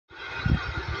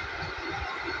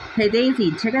Hey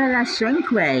Daisy, check out that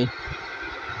shrink ray.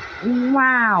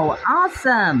 Wow,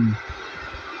 awesome.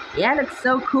 Yeah, it looks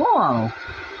so cool.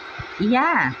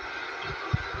 Yeah.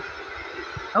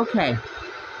 Okay.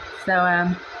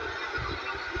 So,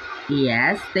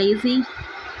 yes, Daisy?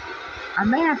 I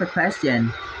may have a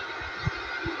question.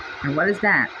 And what is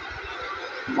that?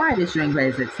 Why do shrink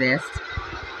rays exist?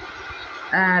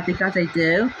 Because they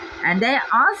do. And they're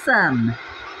awesome.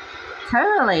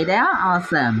 Totally, they are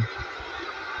awesome.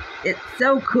 It's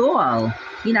so cool.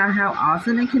 You know how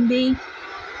awesome it can be?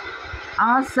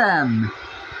 Awesome.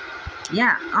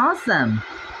 Yeah, awesome.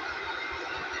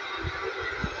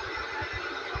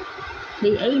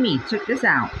 Hey Amy, check this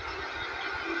out.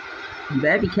 You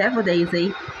better be careful,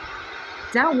 Daisy.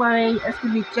 Don't worry, it's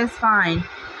gonna be just fine.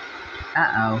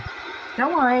 Uh-oh.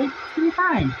 Don't worry, it's gonna be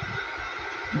fine.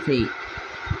 Let's see.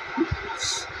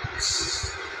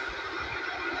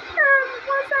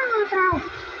 What's that all about?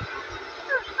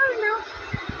 I don't know.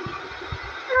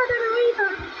 I don't know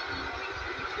either.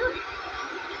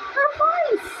 Her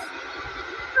voice!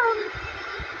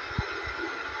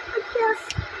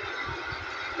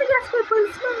 I guess we're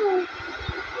pretty small.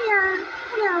 Yeah,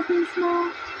 we are pretty small.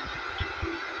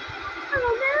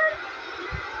 Oh man!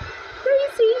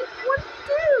 Daisy, what to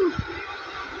do?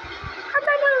 I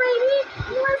don't know, lady.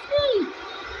 You ask me.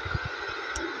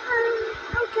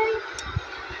 Okay.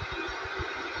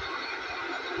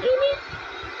 Amy?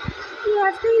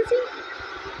 Yes, Daisy?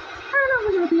 How long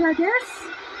will it be, I guess?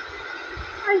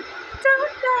 I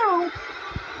don't know.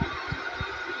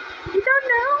 You don't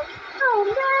know? Oh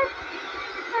man.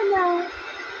 I know.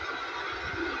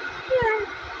 Yeah.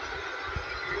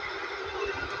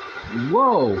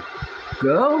 Whoa,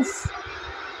 girls?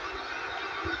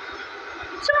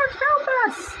 Chuck, help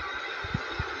us!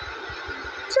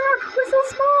 Chuck, we're so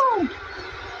small!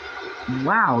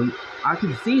 Wow, I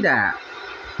can see that.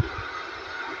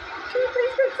 Can you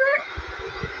please fix it?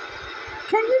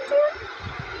 Can you do it?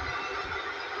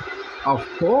 Of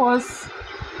course.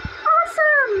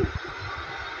 Awesome!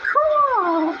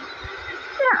 Cool!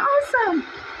 Yeah, awesome!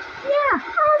 Yeah,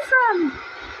 awesome!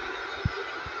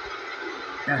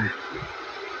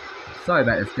 Sorry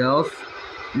about this, girls.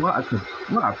 What a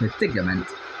predicament.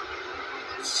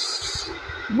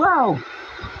 Whoa!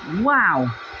 Wow!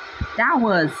 That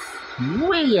was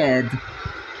weird!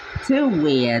 Too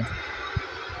weird.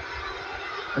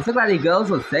 I'm so glad the girls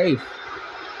were safe.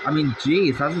 I mean,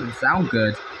 geez, that doesn't sound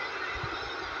good.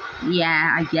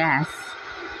 Yeah, I guess.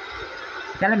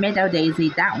 Gotta admit though, Daisy,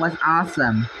 that was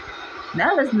awesome.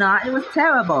 No, it's not. It was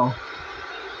terrible.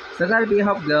 So gotta be a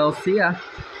hope, girls. See ya.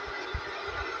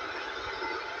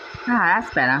 Ah,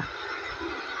 that's better.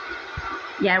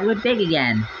 Yeah, we're big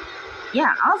again.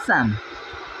 Yeah, awesome.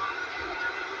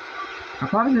 I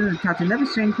promise not to touch another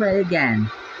shrink ray again.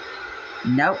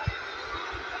 Nope.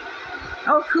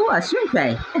 Oh, cool, a shrink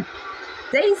ray.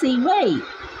 Daisy, wait.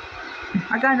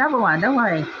 I got another one, don't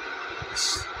worry.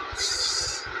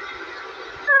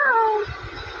 Oh,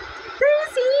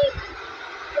 Daisy.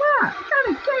 What? Not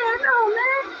again, oh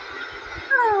man.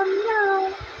 Oh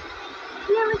no.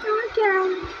 Here we go again.